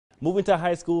Moving to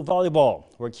high school volleyball,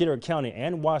 where Kidder County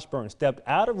and Washburn stepped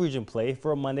out of region play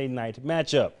for a Monday night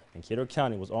matchup. And Kidder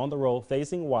County was on the road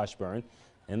facing Washburn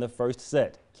in the first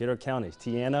set. Kidder County's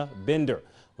Tiana Bender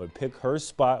would pick her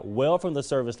spot well from the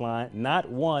service line, not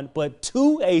one, but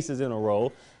two aces in a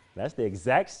row. That's the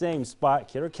exact same spot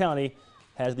Kidder County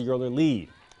has the early lead.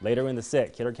 Later in the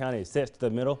set, Kidder County sets to the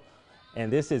middle,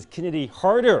 and this is Kennedy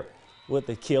Harder with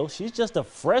the kill. She's just a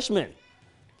freshman.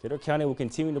 Kidder County will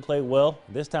continue to play well.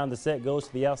 This time the set goes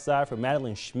to the outside for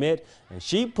Madeline Schmidt, and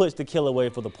she puts the kill away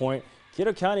for the point.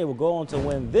 Kidder County will go on to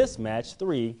win this match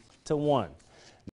 3-1.